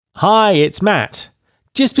Hi, it's Matt.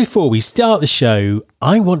 Just before we start the show,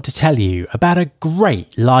 I want to tell you about a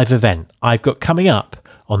great live event I've got coming up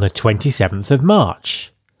on the 27th of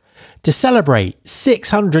March. To celebrate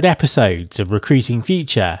 600 episodes of Recruiting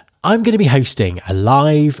Future, I'm going to be hosting a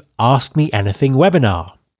live Ask Me Anything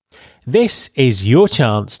webinar. This is your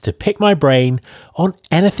chance to pick my brain on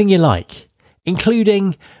anything you like,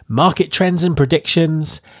 including market trends and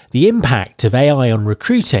predictions, the impact of AI on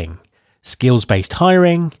recruiting, skills-based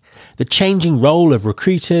hiring, the changing role of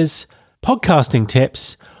recruiters, podcasting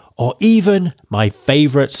tips, or even my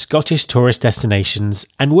favourite Scottish tourist destinations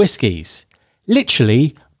and whiskies.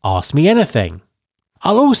 Literally, ask me anything.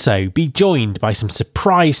 I'll also be joined by some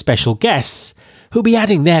surprise special guests who'll be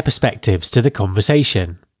adding their perspectives to the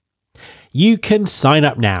conversation. You can sign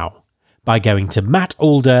up now by going to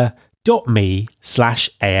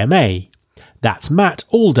mattalder.me/AMA. That's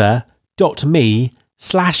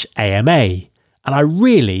mattalder.me/AMA. And I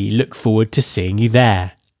really look forward to seeing you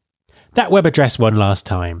there. That web address one last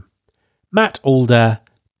time,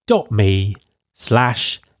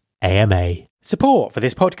 mattalder.me/AMA. Support for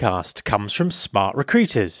this podcast comes from Smart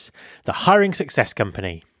Recruiters, the hiring success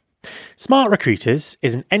company. Smart Recruiters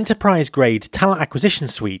is an enterprise-grade talent acquisition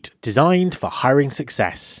suite designed for hiring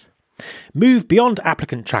success. Move beyond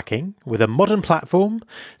applicant tracking with a modern platform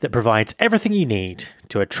that provides everything you need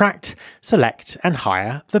to attract, select, and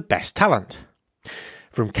hire the best talent.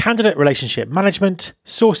 From candidate relationship management,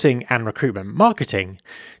 sourcing and recruitment marketing,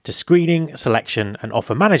 to screening, selection and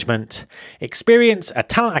offer management, experience a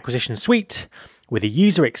talent acquisition suite with a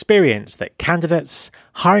user experience that candidates,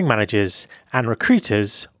 hiring managers and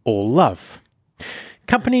recruiters all love.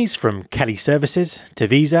 Companies from Kelly Services to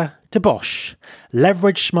Visa to Bosch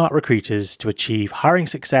leverage Smart Recruiters to achieve hiring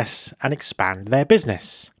success and expand their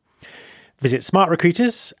business. Visit Smart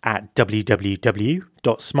Recruiters at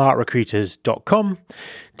www.smartrecruiters.com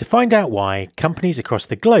to find out why companies across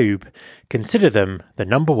the globe consider them the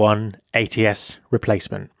number one ATS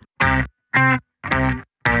replacement.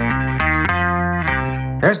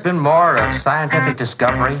 There's been more of scientific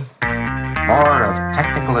discovery, more of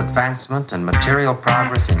technical advancement and material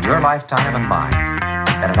progress in your lifetime and mine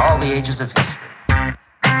than in all the ages of history.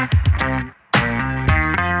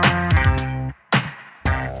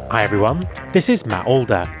 Hi everyone, this is Matt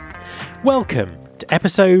Alder. Welcome to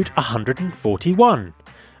episode 141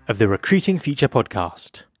 of the Recruiting Future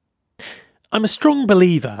podcast. I'm a strong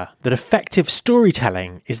believer that effective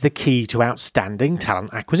storytelling is the key to outstanding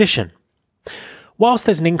talent acquisition. Whilst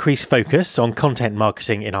there's an increased focus on content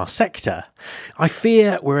marketing in our sector, I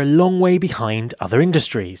fear we're a long way behind other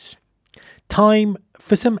industries. Time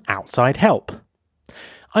for some outside help.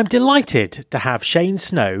 I'm delighted to have Shane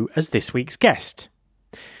Snow as this week's guest.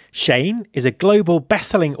 Shane is a global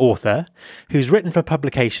best-selling author who's written for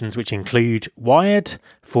publications which include Wired,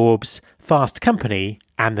 Forbes, Fast Company,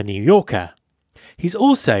 and The New Yorker. He's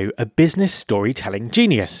also a business storytelling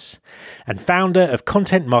genius and founder of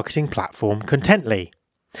content marketing platform Contently.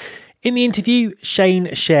 In the interview,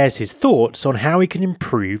 Shane shares his thoughts on how he can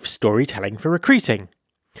improve storytelling for recruiting.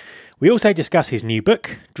 We also discuss his new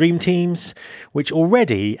book, Dream Teams, which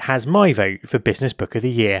already has my vote for Business Book of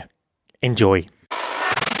the Year. Enjoy.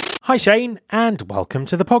 Hi Shane, and welcome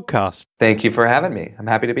to the podcast. Thank you for having me. I'm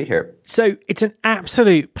happy to be here. So it's an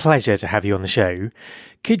absolute pleasure to have you on the show.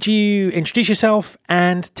 Could you introduce yourself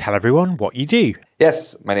and tell everyone what you do?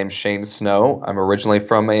 Yes, my name's Shane Snow. I'm originally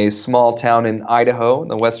from a small town in Idaho in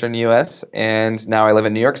the western U.S., and now I live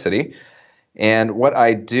in New York City. And what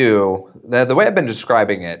I do, the way I've been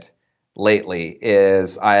describing it lately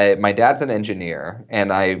is my dad's an engineer,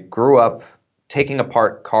 and I grew up taking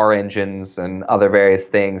apart car engines and other various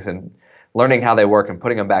things and learning how they work and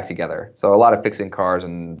putting them back together. So a lot of fixing cars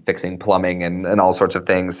and fixing plumbing and all sorts of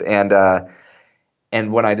things. And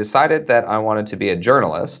when I decided that I wanted to be a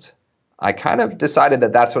journalist, I kind of decided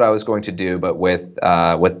that that's what I was going to do, but with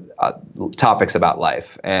topics about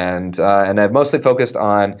life. And I've mostly focused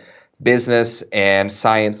on business and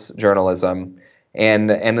science journalism,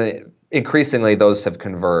 and increasingly those have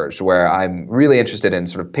converged, where I'm really interested in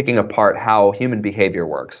sort of picking apart how human behavior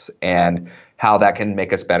works and how that can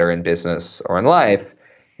make us better in business or in life.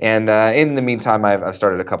 And in the meantime, I've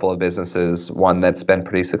started a couple of businesses, one that's been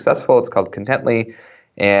pretty successful. It's called Contently.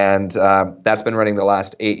 And that's been running the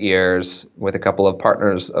last 8 years with a couple of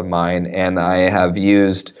partners of mine. And I have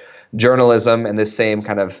used journalism and this same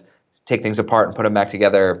kind of take things apart and put them back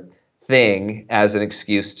together thing as an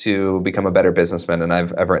excuse to become a better businessman. And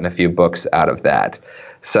I've written a few books out of that.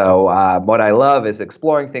 So what I love is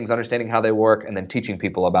exploring things, understanding how they work, and then teaching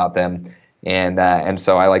people about them. And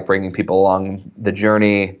so I like bringing people along the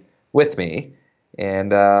journey with me.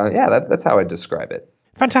 And that's how I describe it.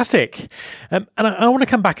 Fantastic. And I want to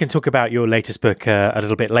come back and talk about your latest book a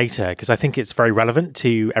little bit later, because I think it's very relevant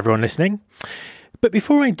to everyone listening. But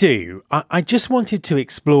before I do, I just wanted to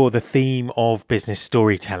explore the theme of business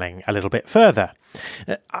storytelling a little bit further.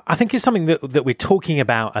 I think it's something that we're talking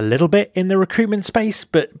about a little bit in the recruitment space,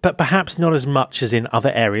 but perhaps not as much as in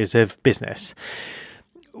other areas of business.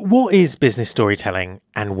 What is business storytelling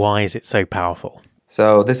and why is it so powerful?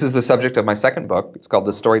 So this is the subject of my second book. It's called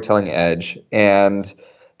The Storytelling Edge. And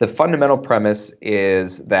the fundamental premise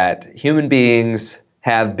is that human beings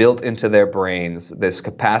have built into their brains this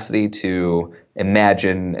capacity to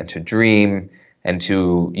imagine and to dream and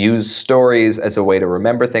to use stories as a way to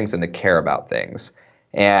remember things and to care about things.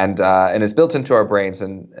 And it's built into our brains.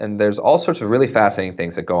 And there's all sorts of really fascinating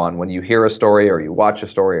things that go on when you hear a story or you watch a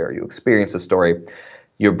story or you experience a story.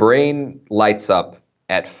 Your brain lights up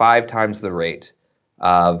at 5 times the rate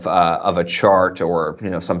of a chart or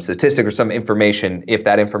some statistic or some information if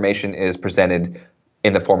that information is presented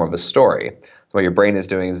in the form of a story. So what your brain is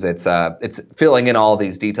doing is it's filling in all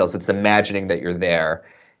these details. It's imagining that you're there,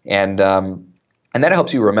 and that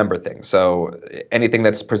helps you remember things. So anything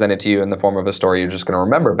that's presented to you in the form of a story, you're just going to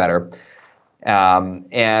remember better.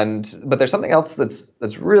 But there's something else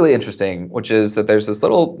that's really interesting, which is that there's this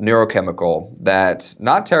little neurochemical that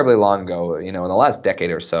not terribly long ago, in the last decade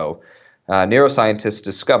or so, neuroscientists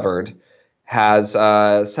discovered has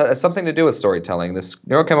something to do with storytelling. This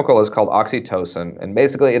neurochemical is called oxytocin, and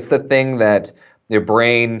basically it's the thing that your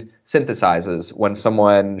brain synthesizes when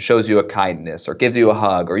someone shows you a kindness or gives you a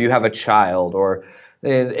hug or you have a child, or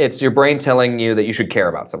it's your brain telling you that you should care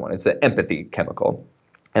about someone. It's the empathy chemical.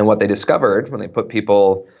 And what they discovered when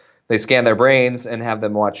they scan their brains and have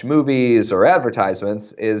them watch movies or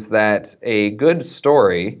advertisements is that a good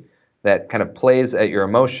story that kind of plays at your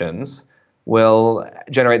emotions will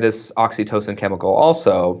generate this oxytocin chemical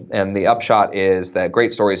also. And the upshot is that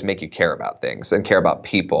great stories make you care about things and care about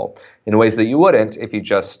people in ways that you wouldn't if you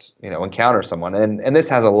just, encounter someone. And this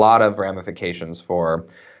has a lot of ramifications for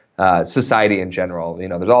society in general.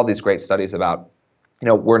 There's all these great studies about,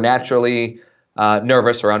 we're naturally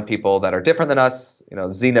nervous around people that are different than us.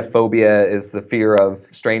 Xenophobia is the fear of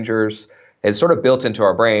strangers. It's sort of built into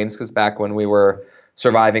our brains because back when we were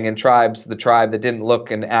surviving in tribes, the tribe that didn't look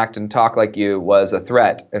and act and talk like you was a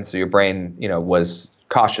threat. And so your brain, was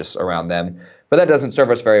cautious around them. But that doesn't serve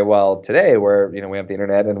us very well today where, we have the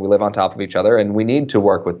internet and we live on top of each other and we need to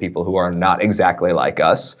work with people who are not exactly like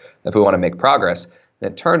us if we want to make progress. And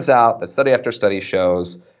it turns out that study after study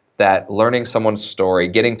shows that learning someone's story,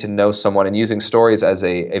 getting to know someone and using stories as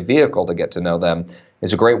a vehicle to get to know them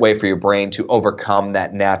is a great way for your brain to overcome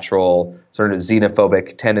that natural sort of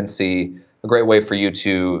xenophobic tendency, a great way for you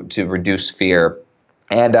to reduce fear.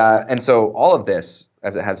 And so all of this,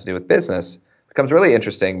 as it has to do with business, becomes really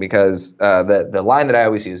interesting because the line that I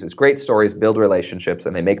always use is great stories build relationships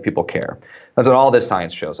and they make people care. That's what all this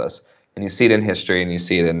science shows us. And you see it in history and you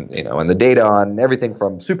see it in, in the data on everything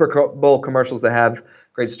from Super Bowl commercials that have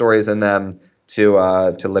great stories in them to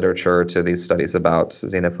literature, to these studies about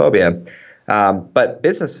xenophobia. But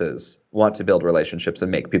businesses want to build relationships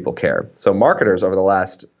and make people care. So marketers over the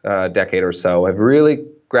last decade or so have really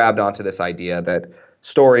grabbed onto this idea that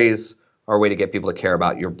stories are a way to get people to care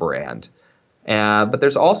about your brand. But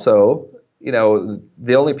there's also,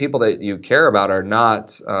 the only people that you care about are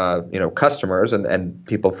not, customers and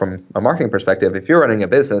people from a marketing perspective. If you're running a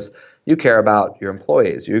business, you care about your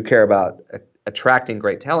employees. You care about attracting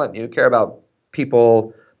great talent. You care about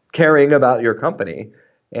people caring about your company.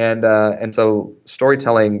 And so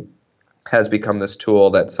storytelling has become this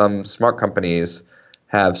tool that some smart companies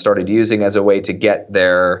have started using as a way to get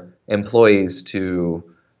their employees to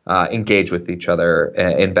engage with each other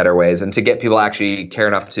in better ways and to get people actually care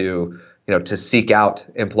enough to seek out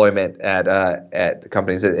employment at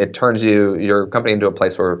companies. It turns your company into a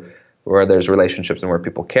place where there's relationships and where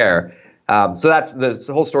people care. So that's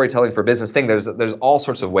the whole storytelling for business thing. There's all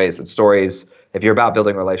sorts of ways that stories, if you're about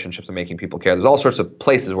building relationships and making people care, there's all sorts of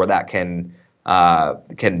places where that can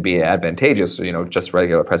be advantageous. Just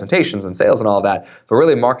regular presentations and sales and all of that. But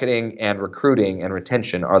really, marketing and recruiting and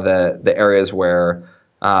retention are the areas where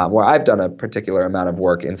I've done a particular amount of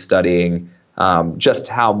work in studying just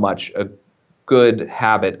how much a good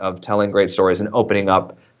habit of telling great stories and opening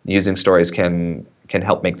up using stories can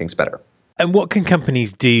help make things better. And what can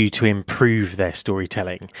companies do to improve their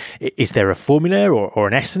storytelling? Is there a formula or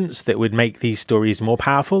an essence that would make these stories more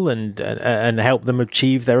powerful and help them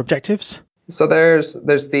achieve their objectives? So there's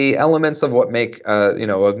the elements of what make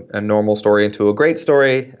a normal story into a great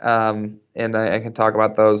story, and I can talk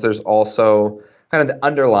about those. There's also kind of the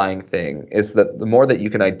underlying thing is that the more that you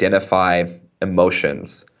can identify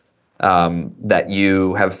emotions that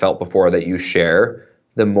you have felt before that you share,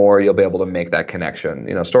 the more you'll be able to make that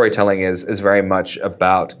connection. Storytelling is very much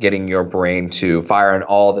about getting your brain to fire on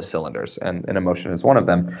all the cylinders, and emotion is one of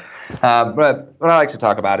them. But what I like to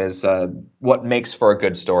talk about is what makes for a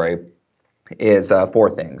good story is four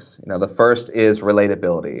things. The first is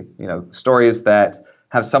relatability. Stories that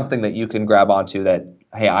have something that you can grab onto that,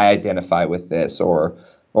 hey, I identify with this, or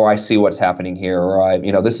I see what's happening here, or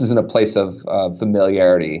this is in a place of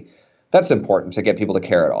familiarity. That's important to get people to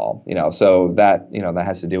care at all. So that that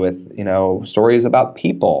has to do with stories about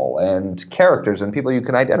people and characters and people you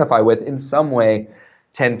can identify with in some way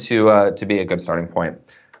tend to be a good starting point.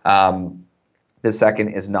 The second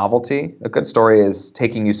is novelty. A good story is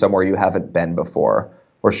taking you somewhere you haven't been before,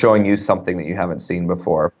 or showing you something that you haven't seen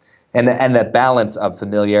before. And that balance of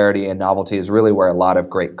familiarity and novelty is really where a lot of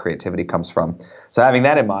great creativity comes from. So having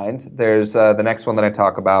that in mind, there's the next one that I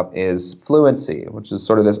talk about is fluency, which is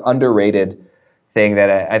sort of this underrated thing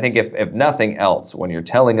that I think if nothing else, when you're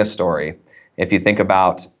telling a story, if you think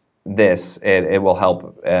about this, it will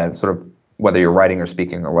help sort of whether you're writing or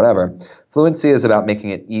speaking or whatever. Fluency is about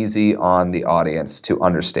making it easy on the audience to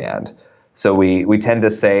understand. So we tend to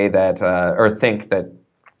say that or think that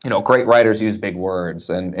great writers use big words,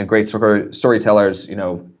 and great storytellers,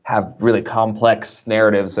 have really complex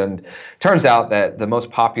narratives. And turns out that the most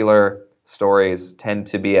popular stories tend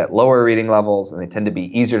to be at lower reading levels, and they tend to be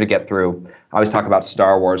easier to get through. I always talk about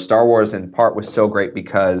Star Wars. Star Wars, in part, was so great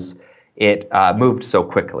because it moved so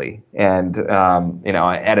quickly. And,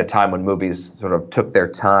 at a time when movies sort of took their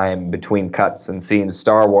time between cuts and scenes,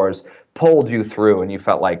 Star Wars pulled you through, and you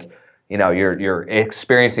felt like, you're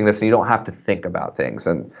experiencing this and you don't have to think about things.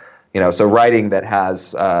 And, so writing that has,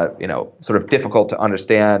 sort of difficult to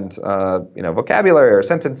understand, vocabulary or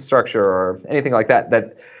sentence structure or anything like that,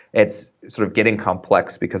 that it's sort of getting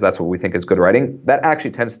complex because that's what we think is good writing. That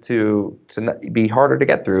actually tends to be harder to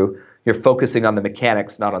get through. You're focusing on the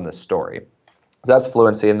mechanics, not on the story. So that's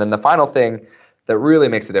fluency. And then the final thing that really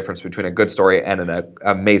makes a difference between a good story and an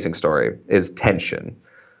amazing story is tension.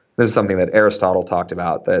 This is something that Aristotle talked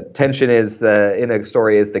about, that tension in a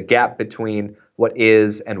story is the gap between what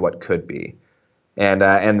is and what could be. And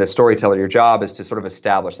the storyteller, your job is to sort of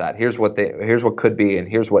establish that. Here's what could be, and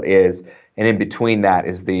here's what is, and in between that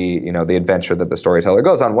is the adventure that the storyteller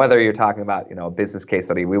goes on. Whether you're talking about a business case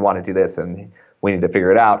study, we want to do this and we need to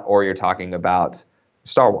figure it out, or you're talking about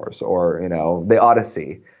Star Wars or the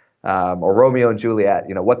Odyssey or Romeo and Juliet.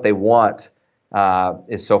 What they want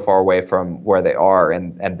is so far away from where they are,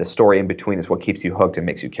 and the story in between is what keeps you hooked and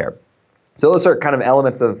makes you care. So those are kind of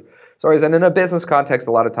elements of stories. And in a business context,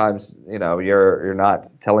 a lot of times, you're not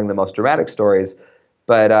telling the most dramatic stories,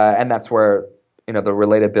 but and that's where the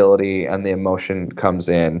relatability and the emotion comes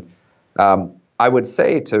in. I would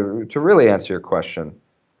say to really answer your question,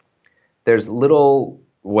 there's little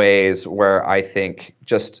ways where I think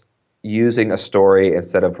just using a story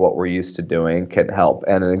instead of what we're used to doing can help.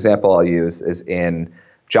 And an example I'll use is in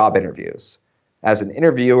job interviews. As an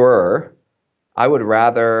interviewer, I would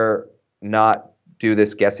rather not do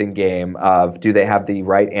this guessing game of do they have the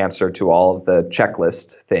right answer to all of the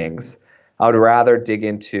checklist things. I would rather dig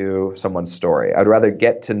into someone's story. I'd rather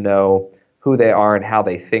get to know who they are and how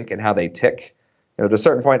they think and how they tick. To a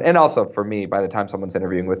certain point, and also for me, by the time someone's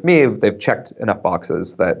interviewing with me, they've checked enough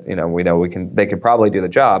boxes that they can probably do the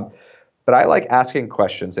job. But I like asking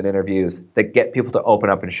questions in interviews that get people to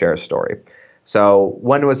open up and share a story. So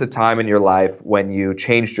when was a time in your life when you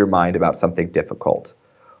changed your mind about something difficult?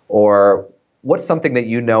 Or what's something that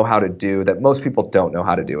you know how to do that most people don't know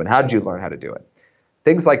how to do? And how did you learn how to do it?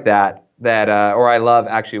 Things like that, or I love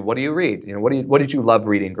actually, what do you read? What did you love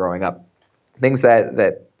reading growing up? Things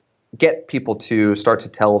that get people to start to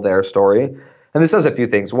tell their story. And this does a few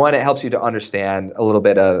things. One, it helps you to understand a little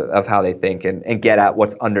bit of how they think and get at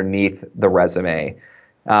what's underneath the resume.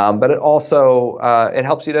 But it also it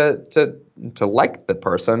helps you to like the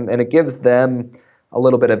person, and it gives them a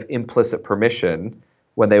little bit of implicit permission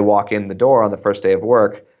when they walk in the door on the first day of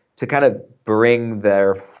work to kind of bring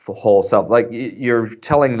their whole self. Like you're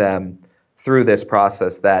telling them through this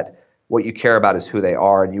process that what you care about is who they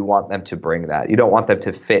are, and you want them to bring that. You don't want them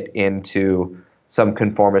to fit into some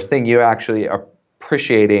conformist thing. You actually are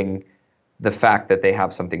appreciating the fact that they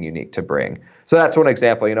have something unique to bring. So that's one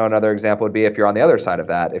example. Another example would be if you're on the other side of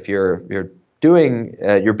that. If you're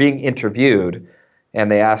being interviewed,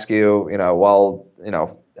 and they ask you,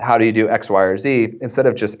 how do you do X, Y, or Z? Instead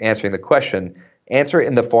of just answering the question, answer it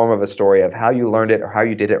in the form of a story of how you learned it, or how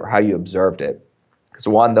you did it, or how you observed it. Because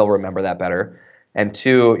one, they'll remember that better. And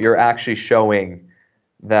two, you're actually showing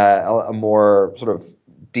a more sort of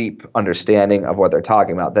deep understanding of what they're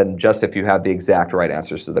talking about than just if you have the exact right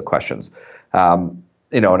answers to the questions.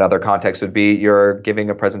 Another context would be you're giving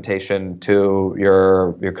a presentation to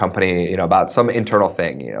your company, about some internal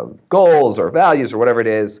thing, goals or values or whatever it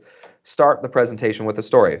is. Start the presentation with a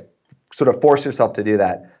story. Sort of force yourself to do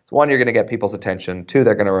that. So one, you're going to get people's attention. Two,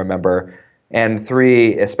 they're going to remember. And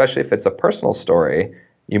three, especially if it's a personal story,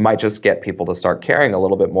 you might just get people to start caring a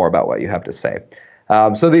little bit more about what you have to say.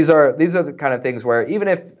 So these are the kind of things where even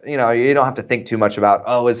if you don't have to think too much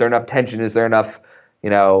about, is there enough tension? Is there enough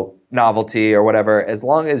novelty or whatever? As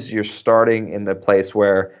long as you're starting in the place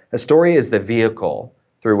where a story is the vehicle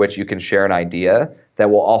through which you can share an idea that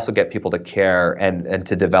will also get people to care and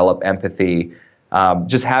to develop empathy.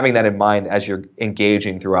 Just having that in mind as you're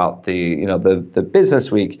engaging throughout the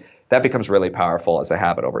business week, that becomes really powerful as a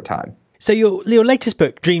habit over time. So your latest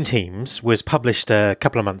book, Dream Teams, was published a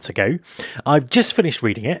couple of months ago. I've just finished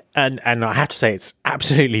reading it, and I have to say it's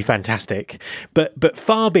absolutely fantastic. But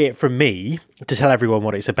far be it from me to tell everyone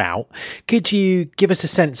what it's about. Could you give us a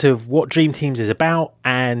sense of what Dream Teams is about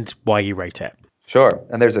and why you wrote it? Sure.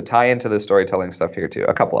 And there's a tie into the storytelling stuff here too,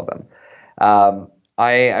 a couple of them.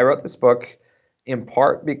 I wrote this book in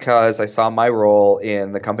part because I saw my role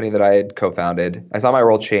in the company that I had co-founded. I saw my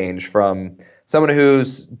role change from someone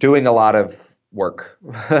who's doing a lot of work.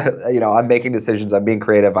 I'm making decisions. I'm being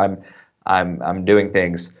creative. I'm doing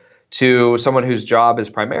things. To someone whose job is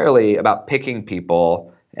primarily about picking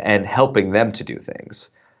people and helping them to do things.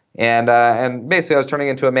 And basically, I was turning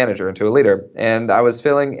into a manager, into a leader, and I was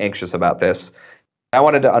feeling anxious about this. I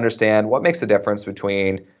wanted to understand what makes the difference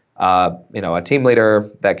between a team leader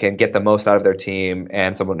that can get the most out of their team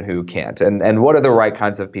and someone who can't, and what are the right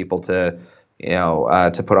kinds of people to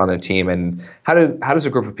put on the team, and how does a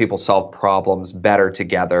group of people solve problems better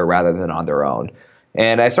together rather than on their own?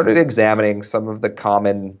 And I started examining some of the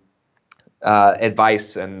common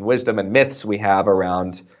advice and wisdom and myths we have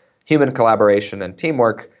around human collaboration and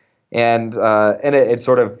teamwork, and it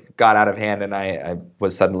sort of got out of hand, and I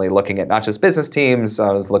was suddenly looking at not just business teams.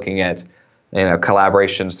 I was looking at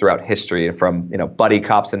collaborations throughout history, from buddy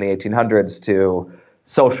cops in the 1800s to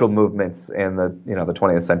social movements in the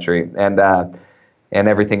 20th century, and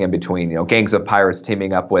everything in between. Gangs of pirates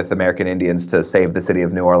teaming up with American Indians to save the city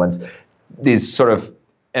of New Orleans. These sort of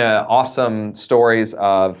awesome stories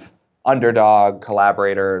of underdog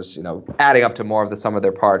collaborators, adding up to more of the sum of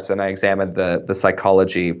their parts. And I examined the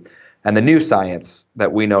psychology and the new science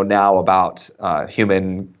that we know now about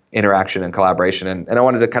human interaction and collaboration. And I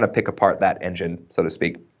wanted to kind of pick apart that engine, so to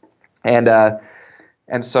speak.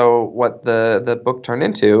 And so what the book turned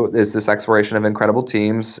into is this exploration of incredible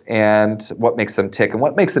teams and what makes them tick and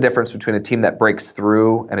what makes the difference between a team that breaks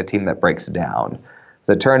through and a team that breaks down.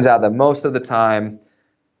 So it turns out that most of the time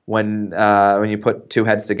when you put two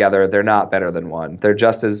heads together, they're not better than one. They're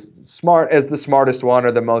just as smart as the smartest one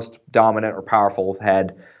or the most dominant or powerful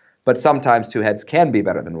head. But sometimes two heads can be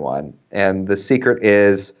better than one. And the secret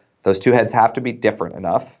is those two heads have to be different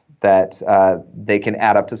enough that they can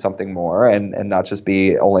add up to something more and not just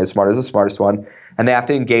be only as smart as the smartest one. And they have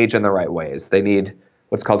to engage in the right ways. They need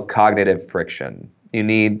what's called cognitive friction. You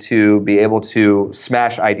need to be able to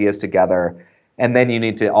smash ideas together, and then you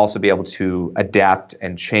need to also be able to adapt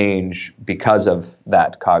and change because of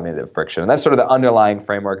that cognitive friction. And that's sort of the underlying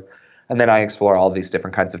framework. And then I explore all these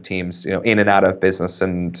different kinds of teams, in and out of business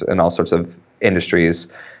and all sorts of industries,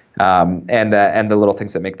 and the little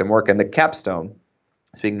things that make them work. And the capstone,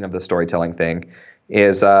 speaking of the storytelling thing,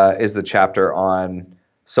 is the chapter on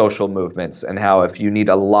social movements and how if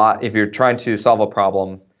you're trying to solve a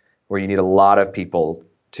problem where you need a lot of people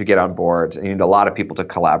to get on board and you need a lot of people to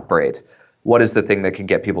collaborate, what is the thing that can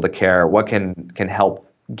get people to care? What can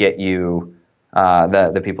help get you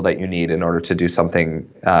the people that you need in order to do something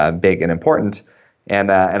big and important?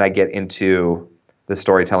 And I get into the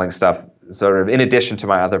storytelling stuff sort of in addition to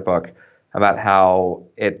my other book about how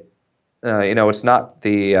it's not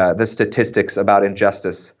the statistics about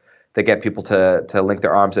injustice that get people to link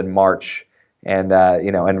their arms and march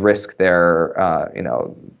and risk their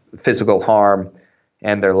physical harm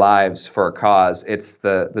and their lives for a cause. It's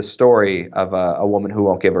the story of a woman who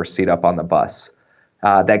won't give her seat up on the bus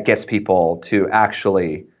that gets people to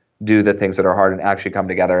actually do the things that are hard and actually come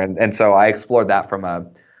together. And so I explored that from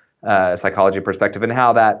a psychology perspective and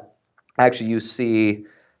how that actually you see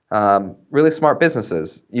really smart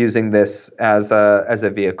businesses using this as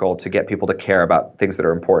a vehicle to get people to care about things that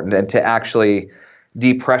are important and to actually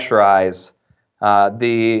depressurize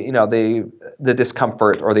the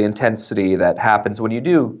discomfort or the intensity that happens when you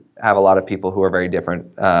do have a lot of people who are very different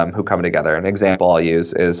who come together. An example I'll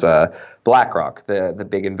use is BlackRock, the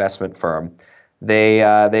big investment firm.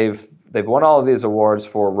 They've they've won all of these awards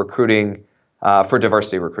for recruiting, for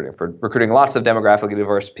diversity recruiting, for recruiting lots of demographically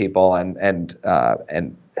diverse people and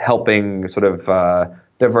helping sort of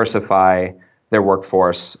diversify their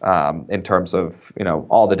workforce in terms of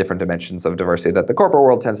all the different dimensions of diversity that the corporate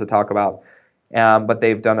world tends to talk about. But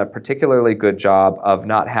they've done a particularly good job of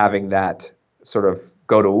not having that sort of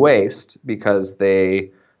go to waste, because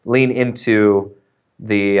they lean into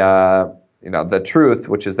the truth,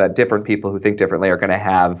 which is that different people who think differently are going to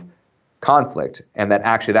have conflict, and that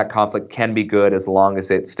actually that conflict can be good as long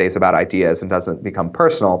as it stays about ideas and doesn't become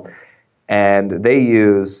personal. And they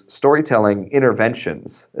use storytelling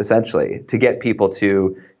interventions, essentially, to get people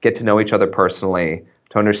to get to know each other personally,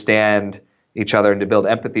 to understand each other, and to build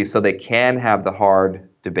empathy so they can have the hard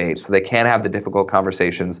debates, so they can have the difficult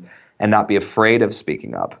conversations and not be afraid of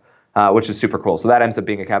speaking up, which is super cool. So that ends up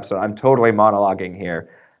being a capstone. I'm totally monologuing here,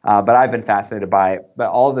 but I've been fascinated by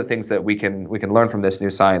all of the things that we can learn from this new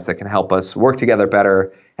science that can help us work together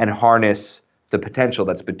better and harness the potential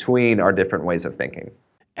that's between our different ways of thinking.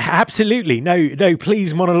 Absolutely. No,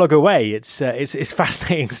 please monologue away. It's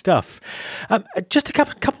fascinating stuff. Just a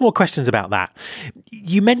couple more questions about that.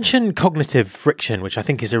 You mentioned cognitive friction, which I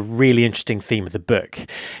think is a really interesting theme of the book.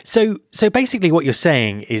 So basically what you're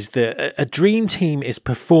saying is that a dream team is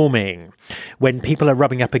performing when people are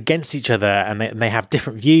rubbing up against each other and they have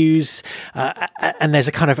different views, and there's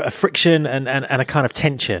a kind of a friction and a kind of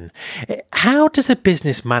tension. How does a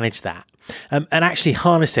business manage that? And actually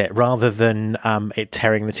harness it rather than it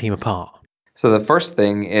tearing the team apart? So the first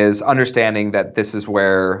thing is understanding that this is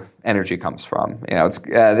where energy comes from. It's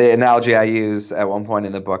the analogy I use at one point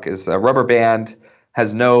in the book is a rubber band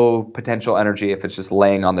has no potential energy if it's just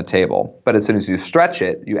laying on the table. But as soon as you stretch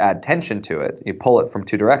it, you add tension to it, you pull it from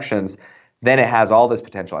two directions, then it has all this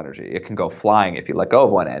potential energy. It can go flying if you let go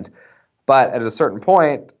of one end. But at a certain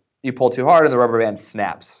point, you pull too hard and the rubber band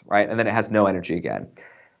snaps, right? And then it has no energy again.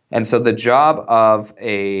 And so the job of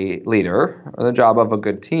a leader, or the job of a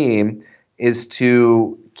good team, is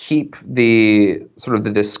to keep the sort of the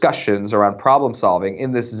discussions around problem solving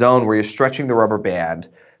in this zone where you're stretching the rubber band,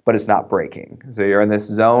 but it's not breaking. So you're in this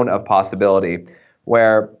zone of possibility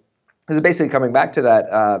where this is basically coming back to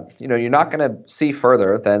that, you're not going to see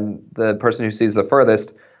further than the person who sees the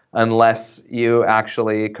furthest unless you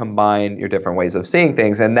actually combine your different ways of seeing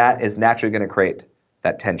things. And that is naturally going to create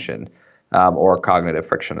that tension. Or cognitive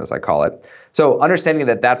friction, as I call it. So understanding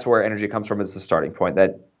that that's where energy comes from is the starting point,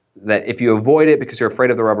 that if you avoid it because you're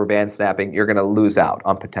afraid of the rubber band snapping, you're going to lose out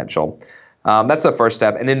on potential. That's the first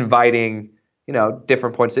step. And inviting,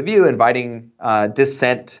 different points of view, inviting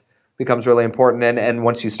dissent becomes really important. And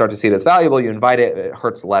once you start to see it as valuable, you invite it. It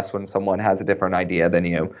hurts less when someone has a different idea than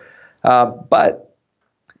you. But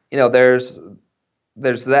there's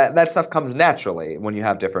that stuff comes naturally when you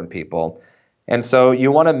have different people. And so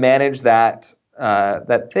you want to manage that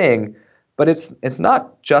thing, but it's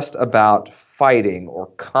not just about fighting or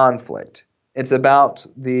conflict. It's about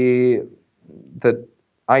the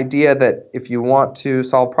idea that if you want to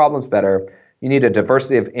solve problems better, you need a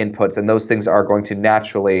diversity of inputs, and those things are going to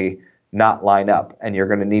naturally not line up, and you're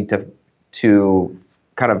going to need to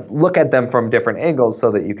kind of look at them from different angles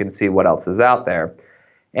so that you can see what else is out there.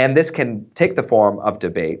 And this can take the form of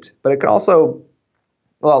debate, but it can also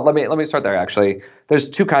let me start there, actually. There's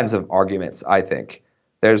two kinds of arguments, I think.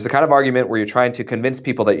 There's the kind of argument where you're trying to convince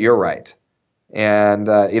people that you're right. And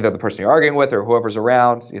either the person you're arguing with or whoever's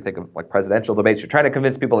around, you think of like presidential debates, you're trying to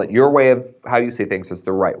convince people that your way of how you see things is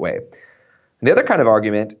the right way. And the other kind of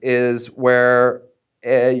argument is where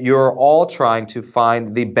you're all trying to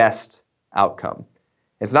find the best outcome.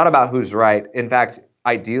 It's not about who's right. In fact,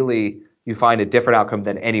 ideally, you find a different outcome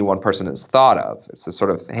than any one person has thought of. It's this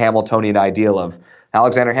sort of Hamiltonian ideal of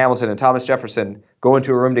Alexander Hamilton and Thomas Jefferson go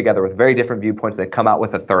into a room together with very different viewpoints. They come out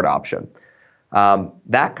with a third option.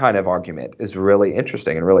 That kind of argument is really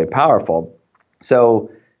interesting and really powerful. So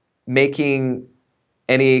making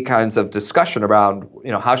any kinds of discussion around,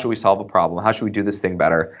 how should we solve a problem? How should we do this thing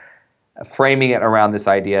better? Framing it around this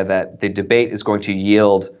idea that the debate is going to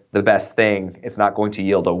yield the best thing. It's not going to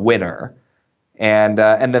yield a winner. And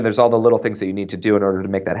then there's all the little things that you need to do in order to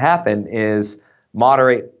make that happen is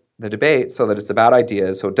moderate the debate so that it's about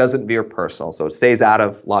ideas, so it doesn't veer personal, so it stays out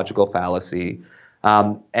of logical fallacy,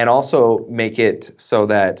 and also make it so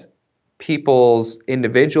that people's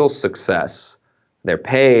individual success, their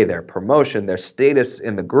pay, their promotion, their status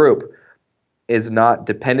in the group is not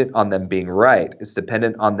dependent on them being right. It's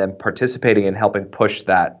dependent on them participating and helping push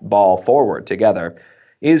that ball forward together.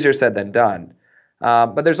 Easier said than done.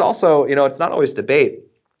 But there's also, it's not always debate.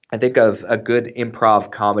 I think of a good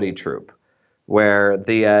improv comedy troupe where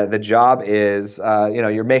the job is,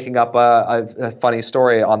 you're making up a funny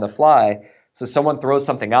story on the fly. So someone throws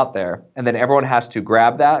something out there, and then everyone has to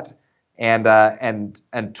grab that and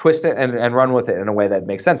twist it and run with it in a way that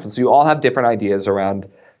makes sense. And so you all have different ideas around,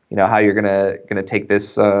 how you're gonna take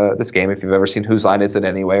this game. If you've ever seen Whose Line Is It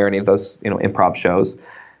Anyway, or any of those improv shows.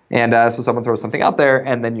 And so someone throws something out there,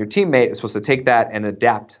 and then your teammate is supposed to take that and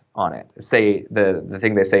adapt on it. Say the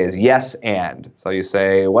thing they say is yes and. So you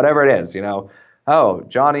say whatever it is, oh,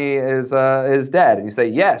 Johnny is dead, and you say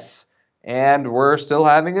yes, and we're still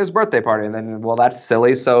having his birthday party, and then, well, that's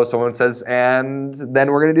silly. So someone says, and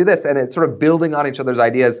then we're going to do this, and it's sort of building on each other's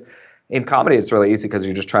ideas. In comedy, it's really easy because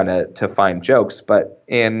you're just trying to find jokes, but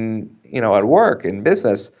at work, in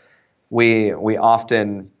business, we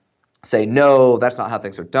often say, no, that's not how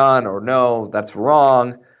things are done, or no, that's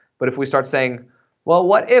wrong. But if we start saying, well,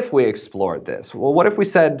 what if we explored this? Well, what if we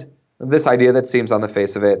said this idea that seems on the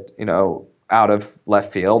face of it, out of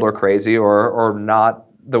left field or crazy or not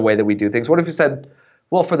the way that we do things? What if we said,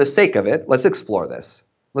 well, for the sake of it, let's explore this.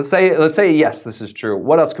 Let's say, yes, this is true.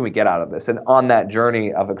 What else can we get out of this? And on that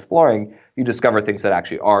journey of exploring, you discover things that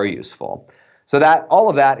actually are useful. So that all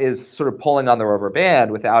of that is sort of pulling on the rubber band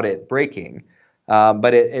without it breaking.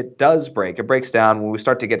 But it does break. It breaks down when we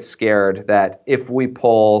start to get scared that if we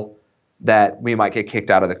pull, that we might get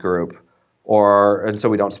kicked out of the group, and so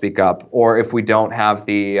we don't speak up, or if we don't have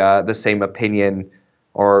the same opinion,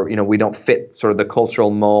 or we don't fit sort of the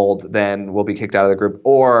cultural mold, then we'll be kicked out of the group.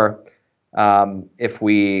 Or if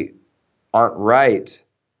we aren't right,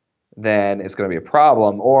 then it's going to be a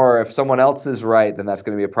problem. Or if someone else is right, then that's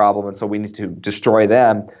going to be a problem, and so we need to destroy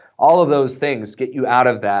them. All of those things get you out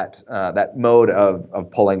of that mode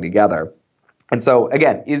of pulling together. And so,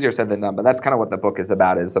 again, easier said than done, but that's kind of what the book is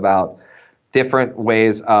about different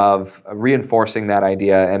ways of reinforcing that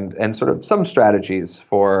idea and sort of some strategies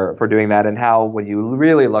for doing that, and how, when you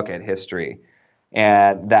really look at history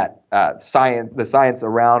and that the science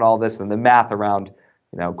around all this and the math around,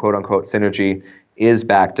 quote unquote synergy is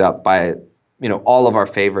backed up by, all of our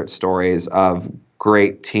favorite stories of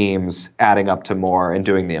great teams adding up to more and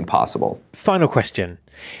doing the impossible. Final question.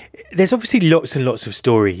 There's obviously lots and lots of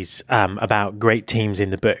stories about great teams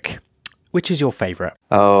in the book. Which is your favorite?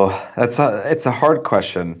 Oh, it's a hard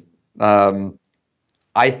question.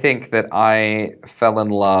 I think that I fell in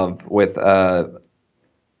love with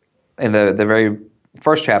in the very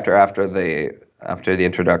first chapter after the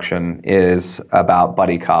introduction is about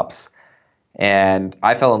buddy cops. And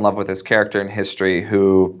I fell in love with this character in history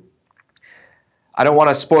who, I don't want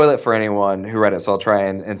to spoil it for anyone who read it, so I'll try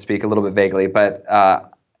and speak a little bit vaguely, but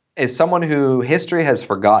is someone who history has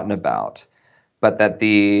forgotten about, but that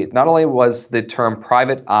not only was the term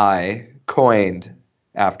private eye coined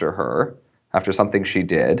after her, after something she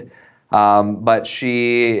did, but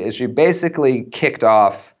she basically kicked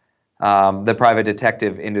off the private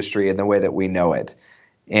detective industry in the way that we know it.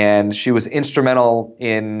 And she was instrumental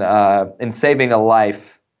in saving a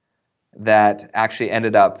life that actually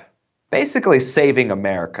ended up basically saving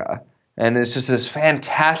America. And it's just this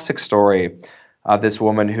fantastic story of this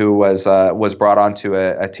woman who was brought onto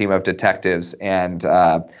a team of detectives and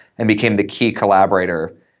became the key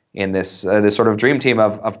collaborator in this sort of dream team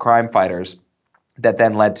of crime fighters that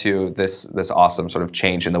then led to this awesome sort of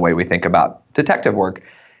change in the way we think about detective work.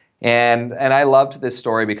 And I loved this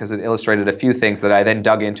story because it illustrated a few things that I then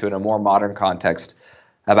dug into in a more modern context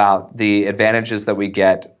about the advantages that we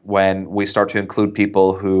get when we start to include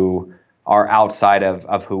people who are outside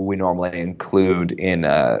of who we normally include in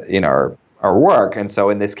our work. And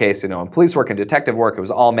so in this case, in police work and detective work, it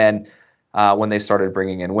was all men. When they started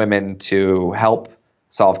bringing in women to help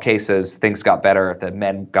solve cases, things got better. The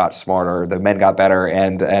men got smarter. The men got better.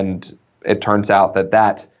 And it turns out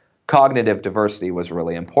that cognitive diversity was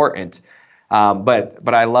really important.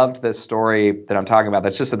 But I loved this story that I'm talking about.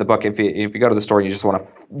 That's just in the book. If you go to the store, you just want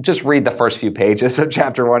to just read the first few pages of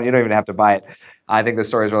chapter 1. You don't even have to buy it. I think the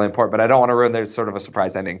story is really important, but I don't want to ruin. There's sort of a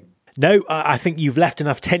surprise ending. No, I think you've left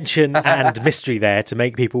enough tension and mystery there to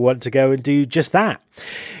make people want to go and do just that.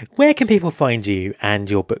 Where can people find you and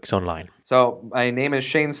your books online? So my name is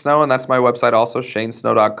Shane Snow, and that's my website also,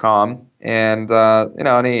 shanesnow.com. And,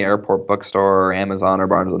 any airport bookstore or Amazon or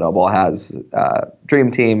Barnes & Noble has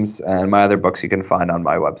Dream Teams, and my other books you can find on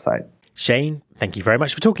my website. Shane, thank you very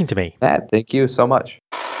much for talking to me. Matt, thank you so much.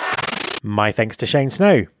 My thanks to Shane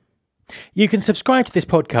Snow. You can subscribe to this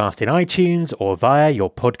podcast in iTunes or via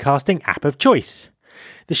your podcasting app of choice.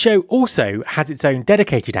 The show also has its own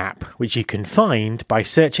dedicated app, which you can find by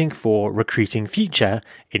searching for Recruiting Future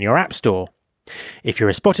in your app store. If you're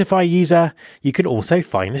a Spotify user, you can also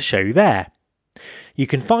find the show there. You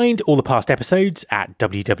can find all the past episodes at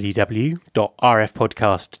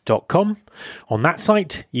www.rfpodcast.com. On that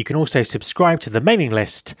site, you can also subscribe to the mailing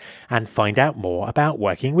list and find out more about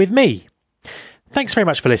working with me. Thanks very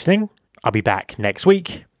much for listening. I'll be back next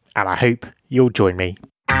week, and I hope you'll join me.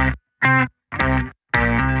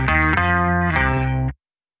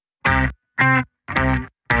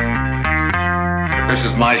 This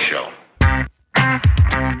is my show.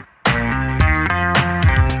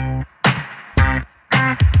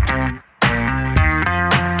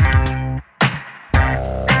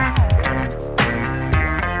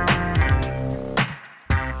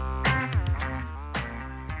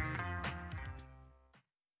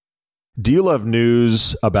 Do you love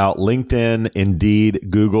news about LinkedIn,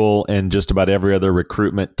 Indeed, Google, and just about every other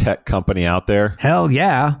recruitment tech company out there? Hell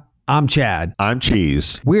yeah. I'm Chad. I'm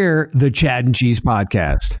Cheese. We're the Chad and Cheese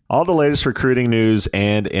Podcast. All the latest recruiting news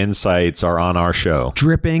and insights are on our show.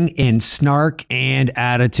 Dripping in snark and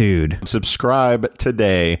attitude. Subscribe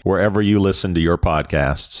today wherever you listen to your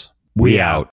podcasts. We out.